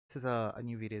This is a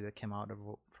new video that came out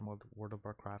from World of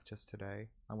Warcraft just today.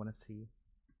 I want to see.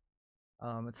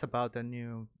 It's about the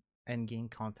new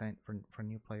endgame content for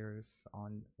new players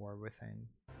on War Within.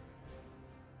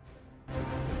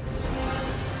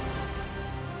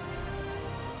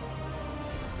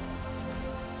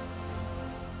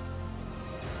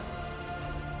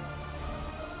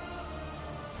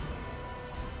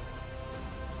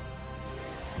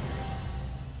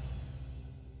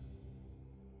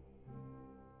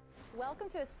 Welcome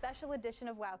to a special edition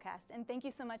of Wowcast, and thank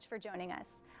you so much for joining us.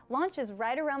 Launch is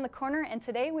right around the corner, and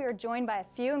today we are joined by a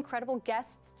few incredible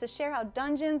guests to share how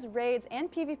dungeons, raids,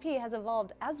 and PvP has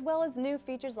evolved, as well as new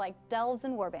features like delves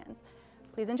and warbands.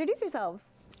 Please introduce yourselves.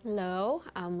 Hello,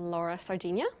 I'm Laura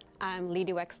Sardinia. I'm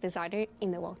lead UX designer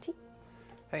in the WoW team.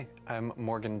 Hey, I'm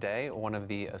Morgan Day, one of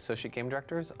the associate game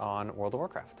directors on World of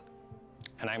Warcraft.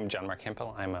 And I'm John Mark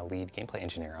Hempel. I'm a lead gameplay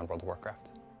engineer on World of Warcraft.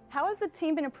 How has the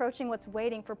team been approaching what's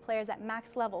waiting for players at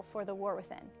max level for the War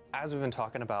Within? As we've been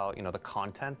talking about, the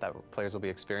content that players will be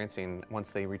experiencing once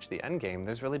they reach the end game,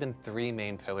 there's really been three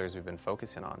main pillars we've been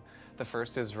focusing on. The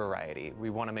first is variety. We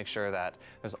want to make sure that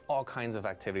there's all kinds of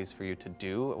activities for you to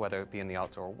do, whether it be in the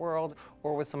outdoor world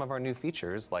or with some of our new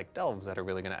features like delves that are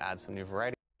really going to add some new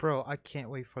variety. Bro, I can't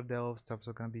wait for delves. Delves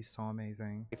are gonna be so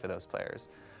amazing For those players.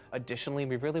 Additionally,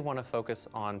 we really want to focus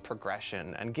on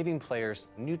progression and giving players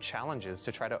new challenges to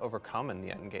try to overcome in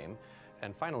the end game.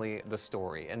 And finally, the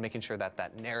story and making sure that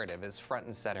that narrative is front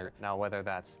and center. Now, whether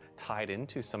that's tied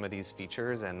into some of these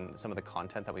features and some of the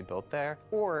content that we built there,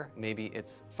 or maybe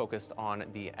it's focused on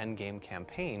the end game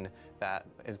campaign that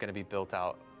is going to be built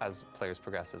out as players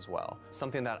progress as well.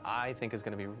 Something that I think is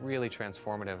going to be really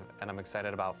transformative and I'm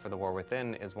excited about for the War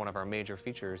Within is one of our major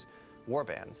features,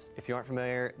 warbands. If you aren't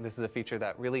familiar, this is a feature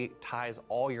that really ties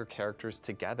all your characters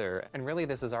together, and really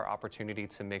this is our opportunity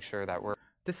to make sure that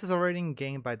This is already in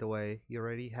game, by the way. You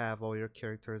already have all your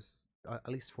characters, at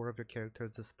least 4 of your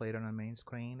characters displayed on the main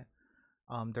screen.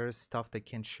 There's stuff they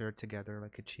can share together,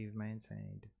 like achievements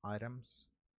and items.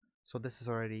 So this is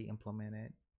already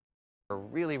implemented. we're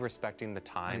really respecting the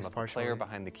time of the player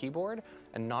behind the keyboard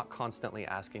and not constantly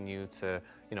asking you to,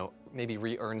 maybe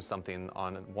re-earn something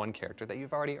on one character that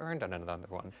you've already earned on another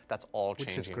one. That's all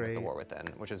changing with the War Within,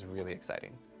 which is really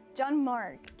exciting. John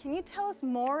Mark, can you tell us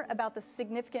more about the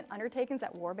significant undertakings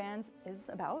that warbands is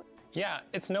about? Yeah,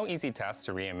 it's no easy task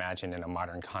to reimagine in a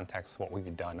modern context what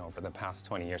we've done over the past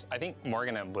 20 years. I think,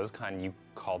 Morgan, at BlizzCon, you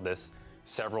called this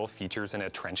several features in a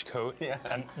trench coat. Yeah.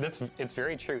 And it's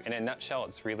very true. In a nutshell,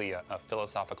 it's really a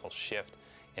philosophical shift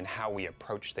in how we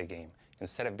approach the game.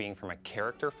 Instead of being from a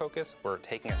character focus, we're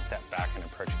taking a step back and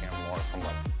approaching it more from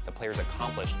what the players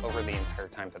accomplished over the entire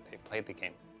time that they've played the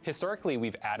game. Historically,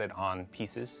 we've added on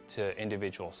pieces to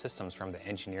individual systems from the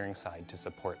engineering side to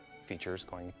support features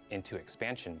going into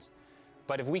expansions.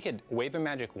 But if we could wave a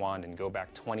magic wand and go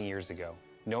back 20 years ago,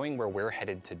 knowing where we're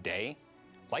headed today,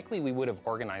 likely we would have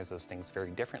organized those things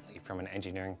very differently from an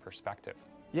engineering perspective.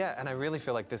 Yeah, and I really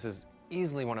feel like this is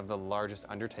easily one of the largest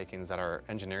undertakings that our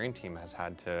engineering team has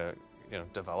had to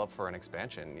develop for an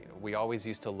expansion. We always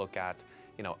used to look at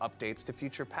updates to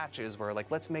future patches where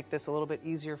let's make this a little bit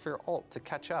easier for alt to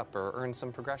catch up or earn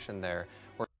some progression there.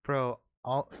 Bro,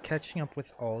 catching up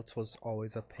with alt was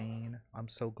always a pain. I'm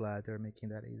so glad they're making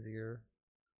that easier.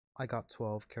 I got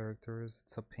 12 characters.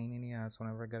 It's a pain in the ass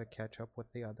whenever I gotta catch up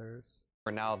with the others.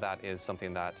 For now, that is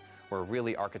something that we're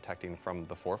really architecting from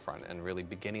the forefront and really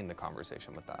beginning the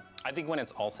conversation with that. I think when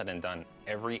it's all said and done,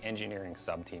 every engineering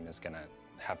sub-team is going to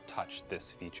have touched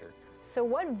this feature. So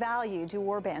what value do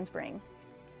warbands bring?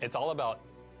 It's all about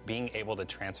being able to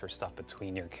transfer stuff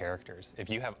between your characters. If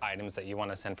you have items that you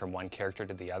want to send from one character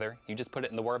to the other, you just put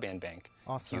it in the warband bank.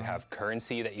 Awesome. If you have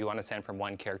currency that you want to send from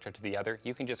one character to the other,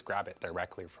 you can just grab it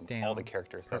directly from all the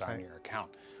characters that are on your account.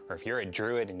 Or if you're a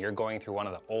druid and you're going through one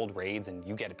of the old raids and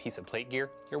you get a piece of plate gear,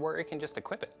 your warrior can just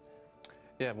equip it.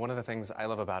 Yeah, one of the things I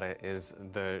love about it is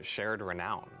the shared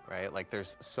renown, right?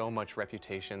 There's so much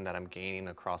reputation that I'm gaining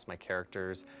across my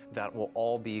characters that will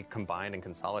all be combined and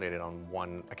consolidated on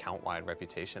one account-wide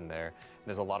reputation there.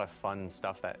 There's a lot of fun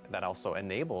stuff that also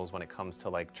enables when it comes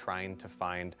to trying to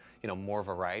find, more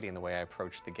variety in the way I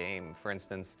approach the game. For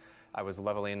instance, I was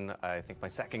leveling, I think, my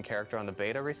second character on the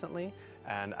beta recently,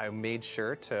 and I made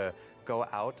sure to go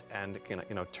out and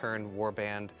turn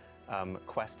warband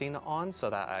questing on so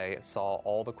that I saw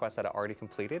all the quests that I already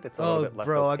completed. It's a little bit less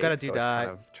opaque, I gotta do so that. It's kind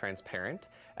of transparent,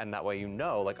 and that way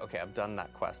okay, I've done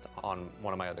that quest on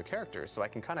one of my other characters, so I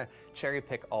can kind of cherry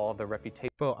pick all the reputation.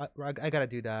 Bro, I gotta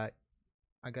do that.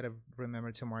 I gotta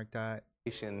remember to mark that.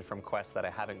 From quests that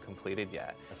I haven't completed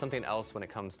yet. Something else when it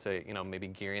comes to maybe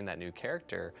gearing that new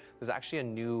character, there's actually a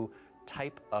new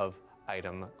type of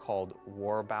item called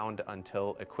Warbound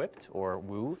Until Equipped, or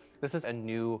WOO. This is a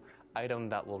new item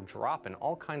that will drop in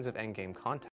all kinds of endgame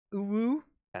content, Ooh.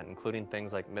 including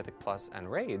things like Mythic Plus and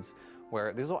Raids,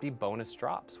 where these will be bonus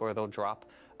drops, where they'll drop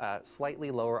a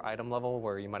slightly lower item level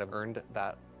where you might have earned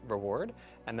that reward,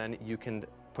 and then you can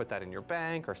put that in your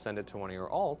bank or send it to one of your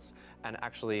alts, and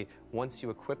actually once you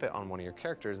equip it on one of your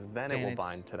characters, then it will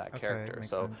bind to that character.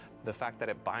 So the fact that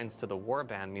it binds to the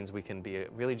warband means we can be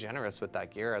really generous with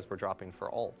that gear as we're dropping for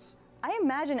alts. I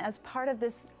imagine as part of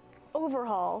this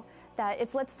overhaul that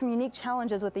it's led to some unique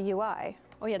challenges with the UI.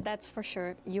 Oh yeah, that's for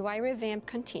sure. UI revamp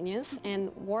continues, and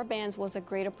Warbands was a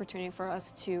great opportunity for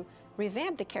us to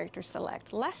revamp the character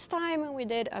select. Last time we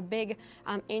did a big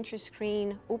entry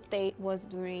screen update was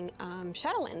during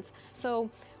Shadowlands. So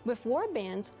with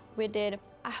Warbands, we did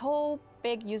a whole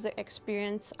big user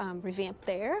experience revamp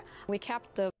there. We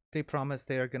kept the... They promised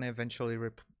they are going to eventually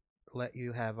let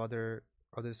you have other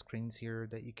screens here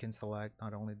that you can select,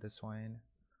 not only this one.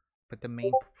 But the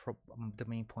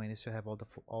main point is to have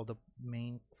all the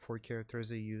main 4 characters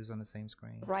they use on the same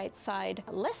screen. Right side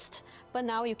list, but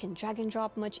now you can drag and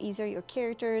drop much easier your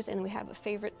characters, and we have a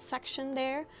favorite section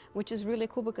there, which is really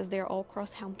cool because they're all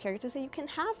cross-helm characters that you can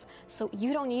have. So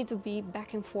you don't need to be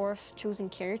back and forth choosing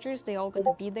characters. They're all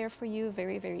gonna be there for you,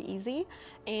 very, very easy.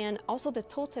 And also the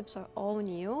tooltips are all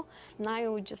new. So now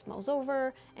you just mouse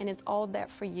over and it's all there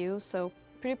for you. So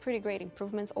pretty great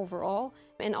improvements overall.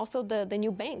 And also the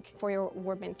new bank for your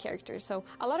warband characters. So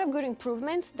a lot of good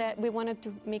improvements that we wanted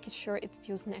to make sure it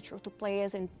feels natural to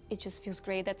players and it just feels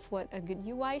great. That's what a good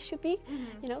UI should be,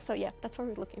 you know? So yeah, that's what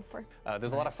we're looking for.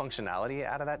 There's a lot of functionality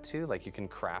out of that too. Like you can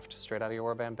craft straight out of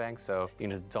your warband bank. So you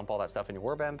can just dump all that stuff in your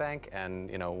warband bank,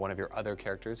 and you know, one of your other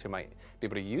characters who might be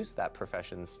able to use that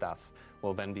profession stuff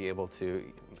will then be able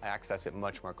to access it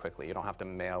much more quickly. You don't have to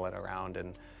mail it around,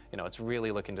 and you know, it's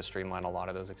really looking to streamline a lot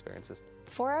of those experiences.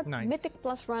 For Mythic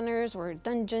Plus runners or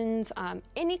dungeons,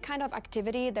 any kind of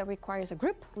activity that requires a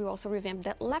group, we also revamped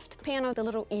that left panel, the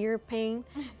little ear pane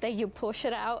that you push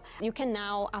it out. You can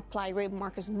now apply raid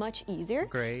markers much easier.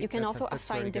 Great. You can also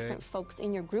assign different folks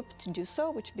in your group to do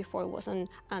so, which before wasn't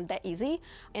that easy.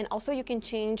 And also you can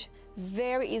change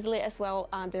very easily as well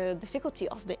the difficulty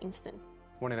of the instance.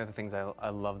 One of the other things I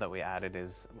love that we added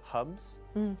is hubs,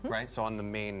 right? So on the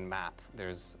main map,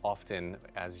 there's often,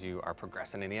 as you are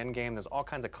progressing in the end game, there's all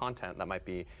kinds of content that might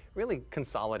be really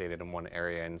consolidated in one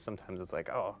area, and sometimes it's like,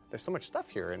 oh, there's so much stuff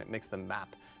here, and it makes the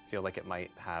map feel like it might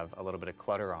have a little bit of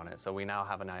clutter on it. So we now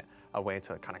have a way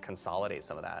to kind of consolidate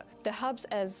some of that. The hubs,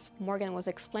 as Morgan was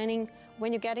explaining,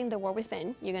 when you get in the War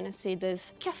Within, you're gonna see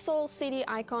this castle city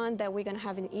icon that we're gonna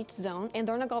have in each zone. And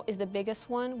Dornagal is the biggest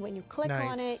one. When you click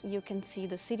on it, you can see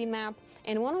the city map.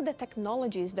 And one of the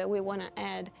technologies that we wanna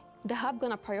add, the hub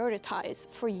gonna prioritize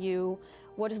for you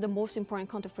what is the most important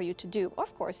content for you to do.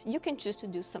 Of course, you can choose to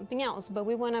do something else, but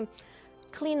we wanna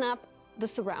clean up the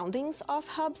surroundings of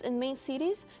hubs in main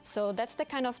cities. So that's the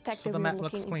kind of tech that we're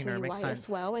looking into UI as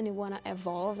well, and we want to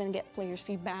evolve and get players'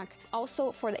 feedback.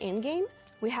 Also for the end game,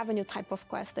 we have a new type of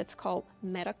quest that's called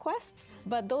meta quests,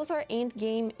 but those are end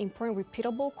game important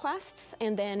repeatable quests,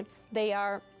 and then they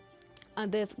are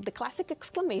the classic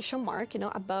exclamation mark, you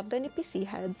know, above the NPC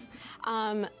heads,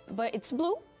 but it's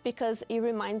blue because it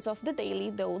reminds of the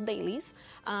old dailies,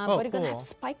 but you're gonna have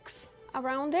spikes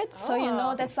around it, so you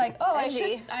know that's like, oh, I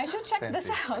should check this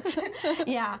out.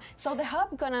 Yeah, so the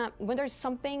hub when there's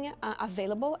something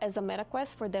available as a meta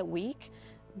quest for that week,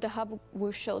 the hub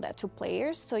will show that to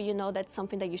players, so you know that's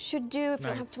something that you should do. If you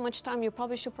don't have too much time, you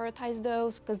probably should prioritize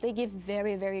those because they give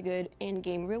very good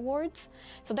end-game rewards.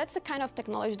 So that's the kind of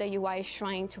technology that UI is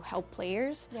trying to help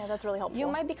players. Yeah, that's really helpful. You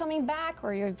might be coming back,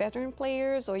 or you're veteran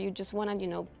players, or you just want to, you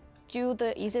know, do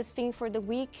the easiest thing for the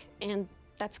week, and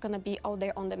that's gonna be out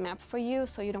there on the map for you,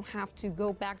 so you don't have to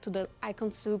go back to the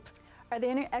icon soup. Are there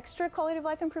any extra quality of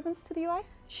life improvements to the UI?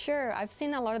 Sure, I've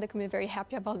seen a lot of the community very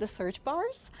happy about the search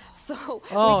bars. So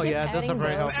those are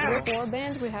very helpful. With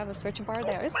Warbands, we have a search bar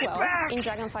there as well. In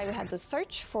Dragonfly, we had the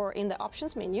search in the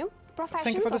options menu.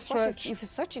 Professions, of course, if you're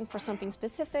searching for something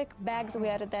specific, bags, we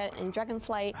added that in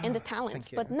Dragonfly, and the talents.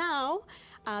 But now,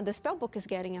 the spellbook is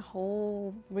getting a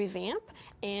whole revamp,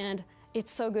 and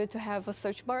it's so good to have a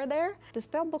search bar there. The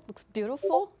spellbook looks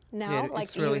beautiful now,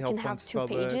 like you can have 2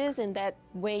 pages, and that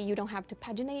way you don't have to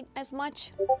paginate as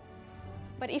much.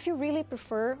 But if you really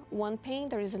prefer one pane,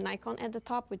 there is an icon at the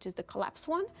top, which is the collapse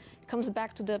one. It comes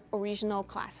back to the original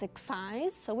classic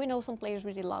size. So we know some players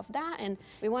really love that, and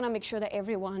we want to make sure that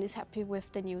everyone is happy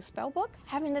with the new spellbook.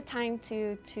 Having the time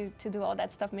to do all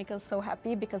that stuff makes us so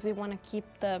happy because we want to keep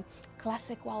the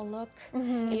classic WoW look,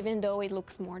 even though it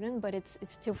looks modern, but it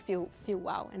still feel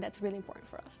WoW, and that's really important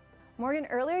for us. Morgan,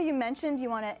 earlier you mentioned you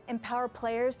want to empower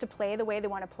players to play the way they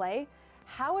want to play.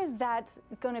 How is that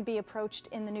going to be approached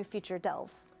in the new feature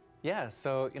Delves? Yeah,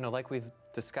 so like we've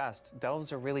discussed,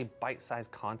 Delves are really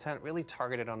bite-sized content, really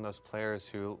targeted on those players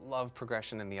who love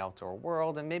progression in the outdoor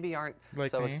world and maybe aren't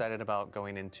so excited about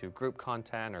going into group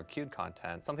content or queued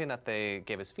content. Something that they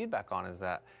gave us feedback on is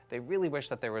that they really wish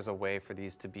that there was a way for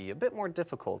these to be a bit more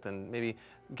difficult and maybe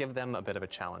give them a bit of a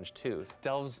challenge too.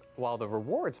 Delves, while the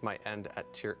rewards might end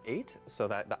at tier 8, so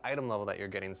that the item level that you're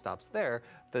getting stops there,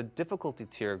 the difficulty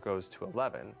tier goes to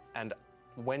 11. And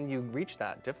when you reach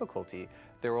that difficulty,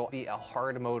 there will be a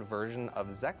hard mode version of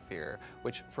Zekfir,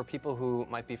 which for people who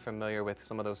might be familiar with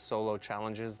some of those solo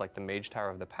challenges like the Mage Tower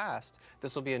of the past,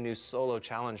 this will be a new solo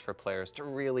challenge for players to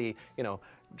really,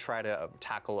 try to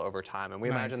tackle over time. And we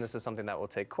imagine this is something that will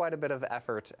take quite a bit of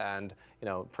effort and,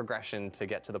 progression to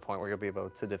get to the point where you'll be able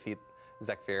to defeat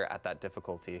Zekfir at that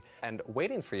difficulty. And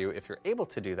waiting for you, if you're able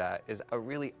to do that, is a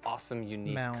really awesome,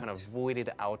 unique, kind of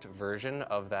voided out version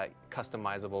of that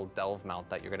customizable delve mount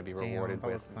that you're going to be rewarded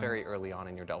with very early on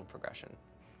in your delve progression.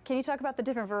 Can you talk about the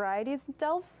different varieties of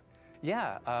delves?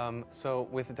 Yeah, so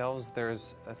with delves,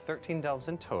 there's 13 delves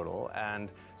in total,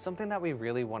 and something that we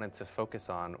really wanted to focus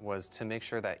on was to make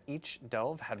sure that each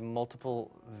delve had multiple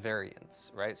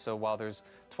variants, right? So while there's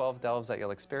 12 delves that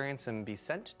you'll experience and be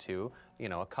sent to,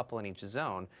 a couple in each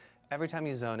zone, every time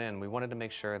you zone in, we wanted to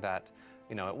make sure that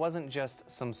it wasn't just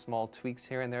some small tweaks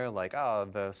here and there, like, oh,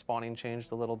 the spawning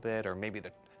changed a little bit, or maybe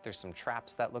there's some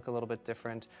traps that look a little bit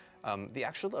different. The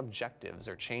actual objectives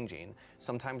are changing.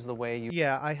 Sometimes the way you...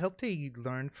 Yeah, I hope they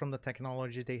learned from the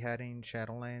technology they had in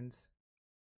Shadowlands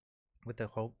with the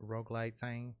whole roguelite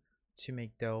thing to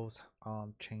make delves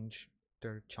change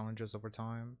their challenges over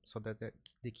time so that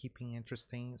they keep being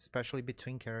interesting, especially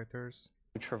between characters.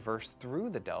 Traverse through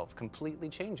the delve completely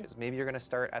changes. Maybe you're going to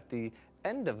start at the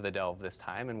end of the delve this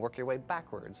time and work your way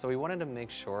backwards. So we wanted to make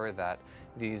sure that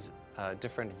these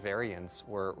different variants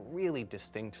were really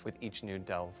distinct with each new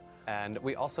delve. And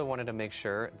we also wanted to make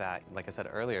sure that, like I said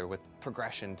earlier, with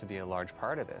progression to be a large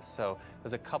part of this. So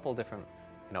there's a couple different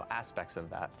aspects of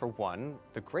that. For one,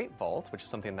 the Great Vault, which is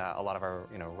something that a lot of our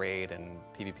Raid and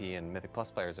PvP and Mythic Plus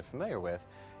players are familiar with,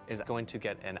 is going to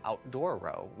get an outdoor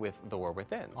row with the War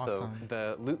Within. Awesome. So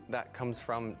the loot that comes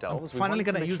from delves, I'm finally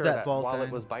going to use that vault. While it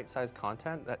was bite-sized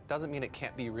content, that doesn't mean it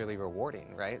can't be really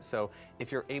rewarding, right? So if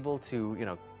you're able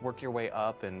to work your way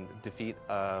up and defeat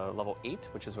level 8,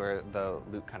 which is where the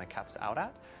loot kind of caps out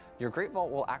at, your Great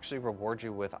Vault will actually reward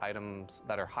you with items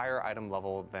that are higher item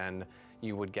level than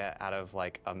you would get out of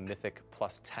like a Mythic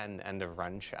plus 10 end of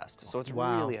run chest. So it's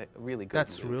really, really good.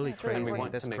 That's really crazy. And we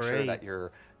want to make sure that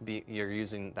you're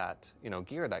using that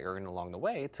gear that you're in along the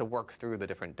way to work through the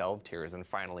different delve tiers and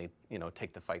finally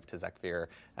take the fight to Zekfir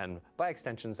and by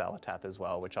extension Xalatath as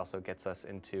well, which also gets us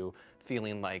into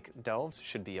feeling like delves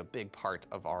should be a big part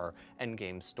of our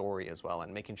endgame story as well,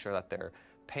 and making sure that they're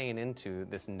paying into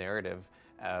this narrative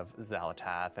of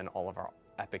Xalatath and all of our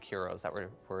epic heroes that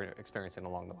we're experiencing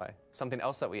along the way. Something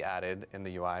else that we added in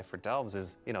the UI for delves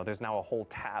is, there's now a whole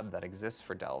tab that exists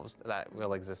for delves that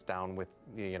will exist down with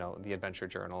the adventure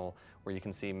journal, where you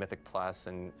can see Mythic Plus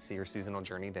and see your seasonal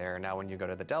journey there. Now when you go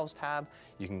to the delves tab,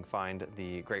 you can find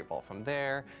the Great Vault from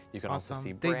there. You can also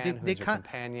see Bran, who's your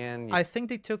companion. I think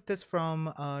they took this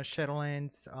from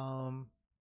Shadowlands,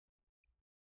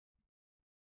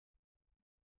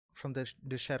 from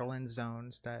the Shadowlands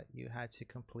zones that you had to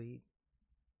complete.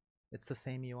 It's the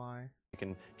same UI. You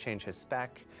can change his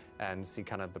spec and see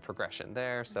kind of the progression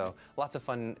there. So lots of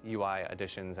fun UI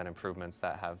additions and improvements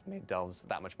that have made delves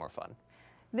that much more fun.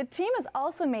 The team has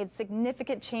also made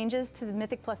significant changes to the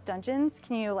Mythic Plus dungeons.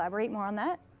 Can you elaborate more on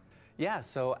that? Yeah,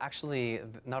 so actually,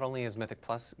 not only is Mythic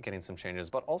Plus getting some changes,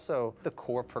 but also the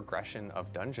core progression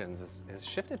of dungeons is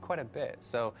shifted quite a bit.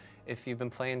 So if you've been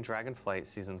playing Dragonflight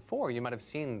Season 4, you might have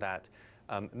seen that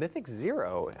Mythic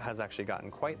 0 has actually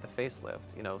gotten quite the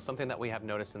facelift. Something that we have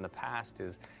noticed in the past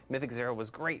is Mythic 0 was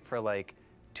great for like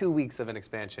 2 weeks of an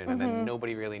expansion, and then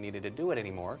nobody really needed to do it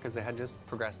anymore because they had just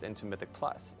progressed into Mythic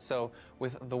Plus. So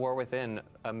with the War Within,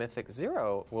 a Mythic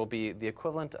 0 will be the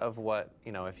equivalent of what,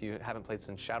 if you haven't played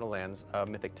since Shadowlands,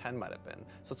 Mythic 10 might have been.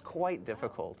 So it's quite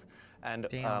difficult and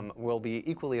will be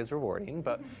equally as rewarding.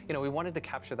 But we wanted to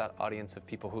capture that audience of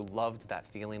people who loved that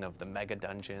feeling of the mega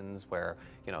dungeons where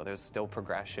there's still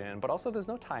progression, but also there's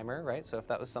no timer, right? So if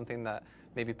that was something that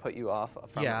maybe put you off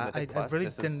from Mythic Plus, really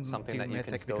this is something that you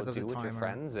can still do with your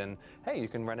friends, and hey, you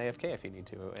can run AFK if you need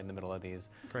to in the middle of these.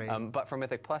 Great. But for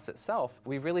Mythic Plus itself,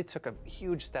 we really took a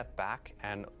huge step back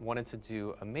and wanted to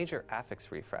do a major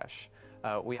affix refresh.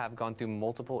 We have gone through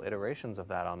multiple iterations of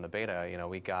that on the beta. You know,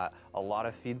 we got a lot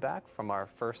of feedback from our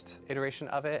first iteration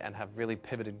of it and have really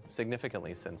pivoted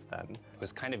significantly since then. It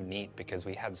was kind of neat because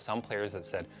we had some players that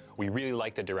said, we really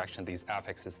like the direction of these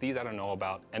affixes, these I don't know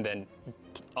about, and then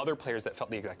other players that felt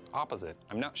the exact opposite.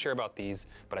 I'm not sure about these,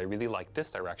 but I really like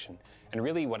this direction. And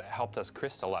really what it helped us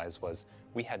crystallize was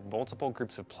we had multiple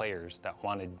groups of players that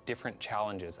wanted different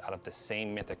challenges out of the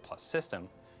same Mythic Plus system.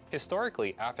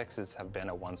 Historically, affixes have been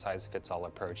a one-size-fits-all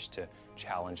approach to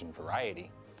challenge and variety.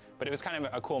 But it was kind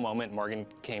of a cool moment. Morgan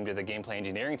came to the gameplay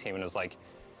engineering team and was like,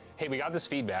 hey, we got this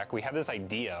feedback. We have this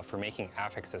idea for making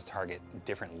affixes target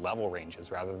different level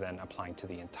ranges rather than applying to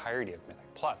the entirety of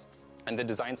Mythic Plus. And the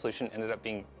design solution ended up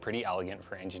being pretty elegant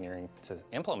for engineering to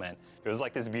implement. It was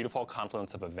like this beautiful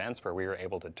confluence of events where we were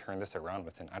able to turn this around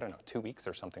within, I don't know, 2 weeks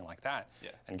or something like that,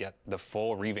 and get the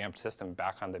full revamped system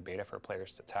back on the beta for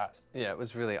players to test. Yeah, it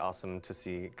was really awesome to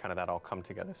see kind of that all come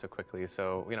together so quickly.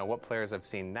 So, you know, what players have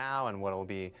seen now and what will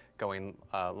be going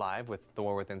live with The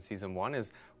War Within Season 1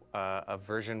 is a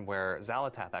version where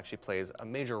Xalatath actually plays a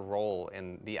major role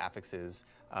in the affixes,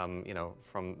 you know,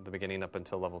 from the beginning up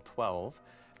until level 12.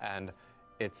 And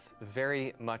it's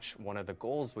very much one of the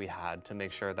goals we had to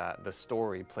make sure that the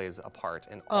story plays a part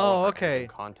in all of our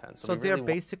content. So they're really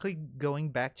basically going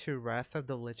back to Wrath of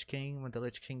the Lich King, when the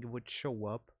Lich King would show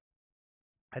up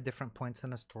at different points in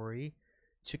the story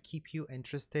to keep you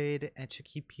interested and to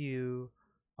keep you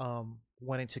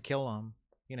wanting to kill him,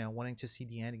 you know, wanting to see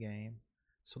the end game.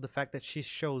 So the fact that she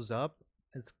shows up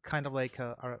is kind of like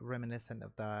a reminiscent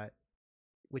of that,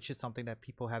 which is something that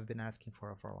people have been asking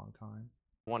for a long time.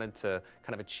 Wanted to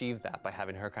kind of achieve that by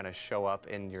having her kind of show up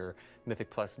in your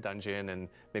Mythic Plus dungeon and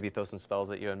maybe throw some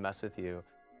spells at you and mess with you.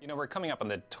 You know, we're coming up on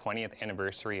the 20th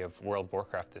anniversary of World of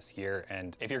Warcraft this year,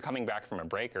 and if you're coming back from a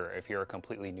break or if you're a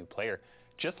completely new player,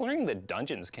 just learning the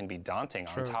dungeons can be daunting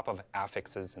on top of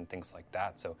affixes and things like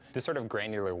that. So this sort of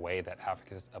granular way that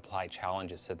affixes apply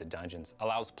challenges to the dungeons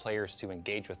allows players to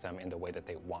engage with them in the way that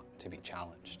they want to be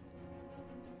challenged.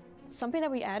 Something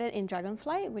that we added in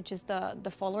Dragonflight, which is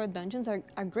the follower dungeons,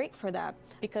 are great for that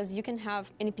because you can have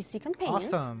NPC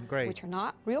companions, which are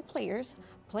not real players,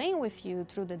 playing with you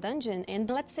through the dungeon. And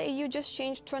let's say you just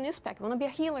changed to a new spec, you want to be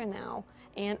a healer now,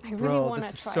 and I really want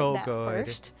to try that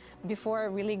first before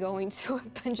really going to a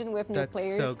dungeon with new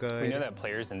players. That's so good. We know that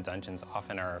players in dungeons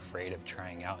often are afraid of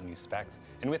trying out new specs,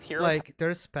 and with hero, like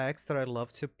there's specs that I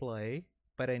love to play,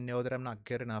 but I know that I'm not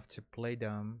good enough to play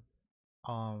them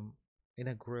in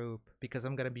a group because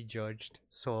I'm gonna be judged.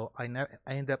 So I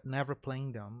end up never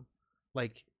playing them.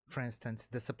 Like for instance,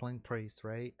 Discipline Priest,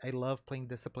 right? I love playing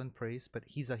Discipline Priest, but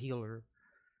he's a healer.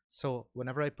 So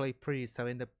whenever I play Priest, I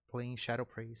end up playing Shadow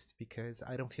Priest because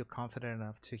I don't feel confident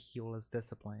enough to heal as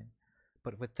Discipline.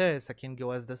 But with this, I can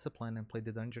go as Discipline and play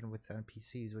the dungeon with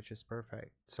NPCs, which is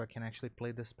perfect. So I can actually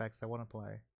play the specs I want to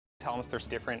play. Tell us there's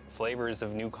different flavors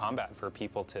of new combat for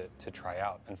people to try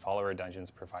out, and follower dungeons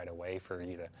provide a way for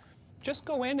you to just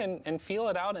go in and feel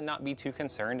it out and not be too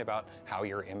concerned about how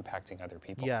you're impacting other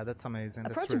people. Yeah, that's amazing.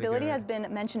 Approachability has been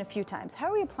mentioned a few times. How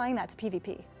are we applying that to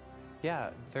PvP? Yeah,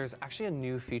 there's actually a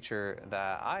new feature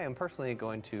that I am personally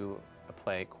going to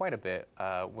play quite a bit,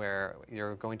 where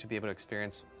you're going to be able to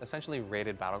experience essentially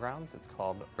rated battlegrounds. It's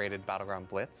called Rated Battleground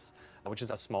Blitz, which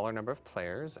is a smaller number of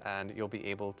players, and you'll be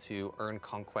able to earn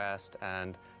conquest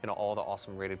and, you know, all the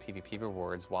awesome rated PvP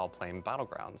rewards while playing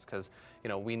battlegrounds. Because, you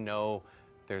know, we know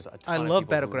there's a ton of people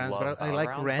battlegrounds, who love but I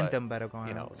like random but, battlegrounds.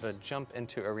 You know, the jump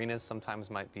into arenas sometimes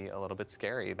might be a little bit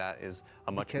scary. That is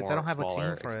a much because more I don't have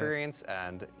smaller a team for experience,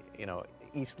 and you know,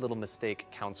 each little mistake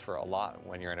counts for a lot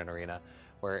when you're in an arena.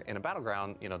 Where in a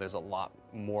battleground, you know, there's a lot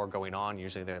more going on.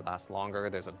 Usually they last longer.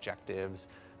 There's objectives.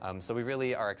 So we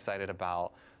really are excited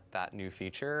about that new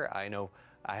feature. I know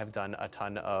I have done a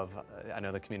ton of, I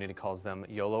know the community calls them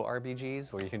YOLO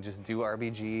RBGs, where you can just do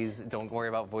RBGs, don't worry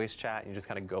about voice chat, you just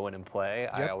kind of go in and play.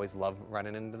 I always love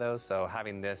running into those, so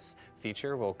having this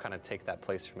feature will kind of take that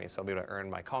place for me. So I'll be able to earn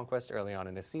my conquest early on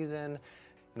in the season.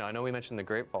 You know, I know we mentioned the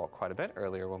Great Vault quite a bit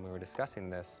earlier when we were discussing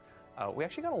this. We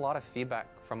actually got a lot of feedback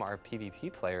from our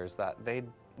PvP players that they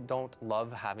don't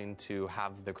love having to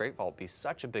have the Great Vault be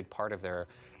such a big part of their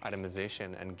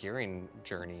itemization and gearing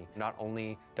journey. Not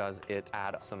only does it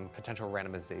add some potential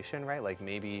randomization, right? Like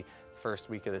maybe first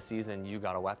week of the season you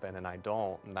got a weapon and I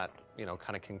don't, and that, you know,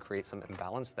 kind of can create some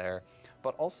imbalance there.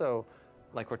 But also,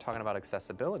 like we're talking about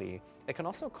accessibility, it can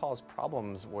also cause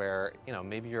problems where, you know,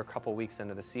 maybe you're a couple weeks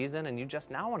into the season and you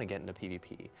just now want to get into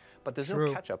PvP, but there's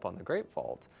no catch up on the Great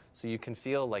Vault. So you can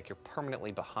feel like you're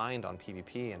permanently behind on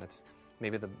PvP, and it's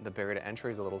maybe the barrier to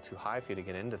entry is a little too high for you to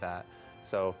get into that.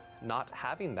 So not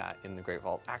having that in the Great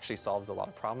Vault actually solves a lot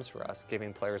of problems for us,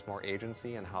 giving players more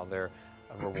agency in how they're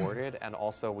rewarded, and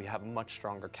also we have much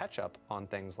stronger catch-up on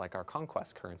things like our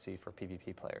conquest currency for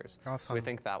PvP players. Awesome. So we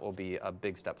think that will be a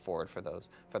big step forward for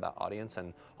that audience,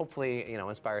 and hopefully, you know,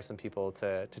 inspire some people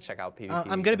to check out PvP.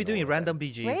 I'm gonna be doing random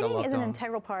BGs. Raiding is an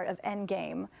integral part of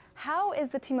endgame. How is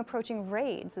the team approaching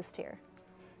raids this tier?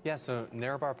 Yeah, so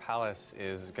Nerebar Palace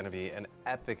is going to be an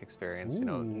epic experience. You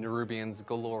know, Nerubians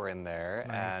galore in there.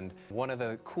 Nice. And one of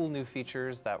the cool new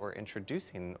features that we're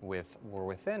introducing with War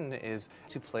Within is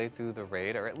to play through the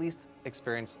raid, or at least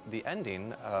experience the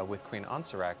ending with Queen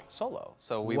Ansarak solo.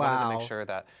 So we wanted to make sure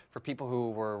that for people who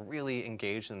were really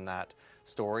engaged in that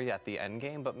story at the end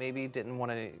game, but maybe didn't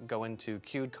want to go into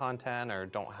queued content or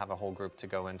don't have a whole group to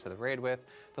go into the raid with,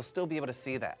 they'll still be able to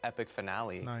see that epic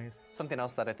finale. Nice. Something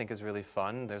else that I think is really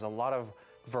fun, there's a lot of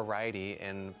variety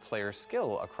in player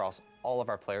skill across all of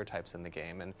our player types in the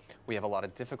game, and we have a lot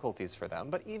of difficulties for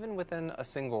them. But even within a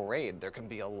single raid, there can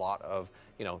be a lot of,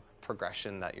 you know,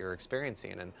 progression that you're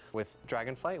experiencing. And with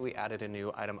Dragonflight, we added a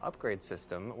new item upgrade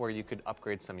system where you could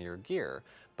upgrade some of your gear.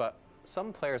 But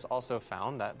some players also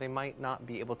found that they might not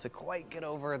be able to quite get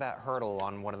over that hurdle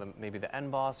on one of the, maybe the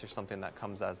end boss or something that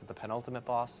comes as the penultimate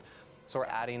boss. So we're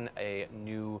adding a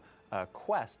new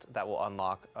quest that will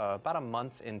unlock about a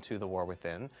month into the War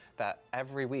Within, that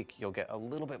every week you'll get a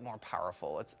little bit more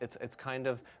powerful. It's kind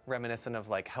of reminiscent of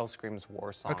like Hellscream's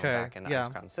war song back in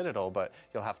Icecrown Citadel, but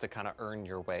you'll have to kind of earn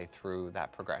your way through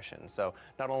that progression. So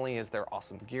not only is there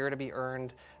awesome gear to be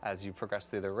earned as you progress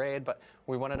through the raid, but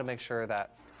we wanted to make sure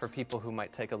that for people who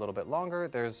might take a little bit longer,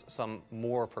 there's some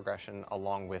more progression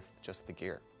along with just the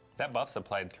gear. That buff's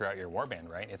applied throughout your warband,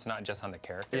 right? It's not just on the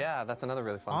character. Yeah, that's another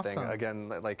really fun thing.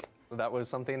 Again, like that was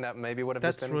something that maybe would have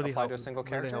just been applied to a single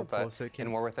character, but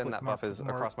in War Within, that buff is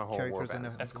across my whole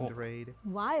warband. That's cool.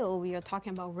 While we are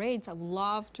talking about raids, I would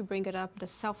love to bring it up, the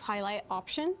self-highlight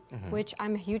option, which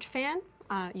I'm a huge fan.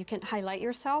 You can highlight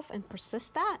yourself and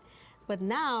persist that. But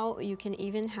now you can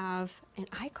even have an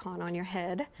icon on your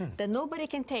head that nobody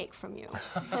can take from you.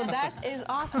 So that is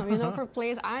awesome. You know, for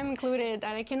players, I'm included,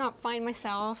 that I cannot find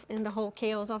myself in the whole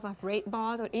chaos of a raid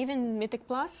boss or even Mythic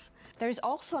Plus. There's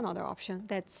also another option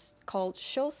that's called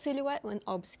Show Silhouette when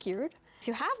Obscured. If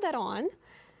you have that on,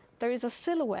 there is a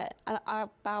silhouette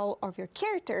about of your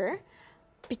character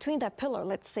between that pillar.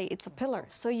 Let's say it's a pillar,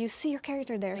 so you see your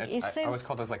character there. I always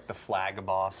call those like the flag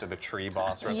boss or the tree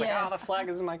boss, where it's like, the flag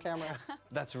is in my camera.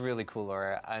 That's really cool,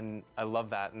 Laura, and I love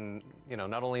that. And you know,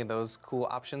 not only those cool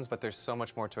options, but there's so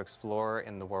much more to explore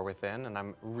in the War Within, and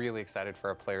I'm really excited for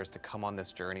our players to come on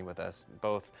this journey with us.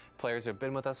 Both players who have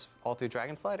been with us all through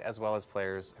Dragonflight, as well as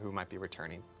players who might be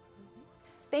returning.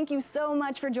 Thank you so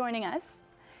much for joining us.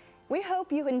 We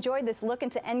hope you enjoyed this look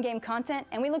into endgame content,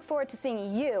 and we look forward to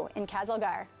seeing you in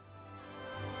Kazalgar.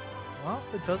 Well,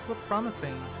 it does look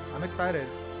promising. I'm excited.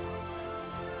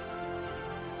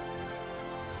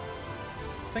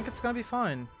 I think it's gonna be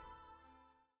fun.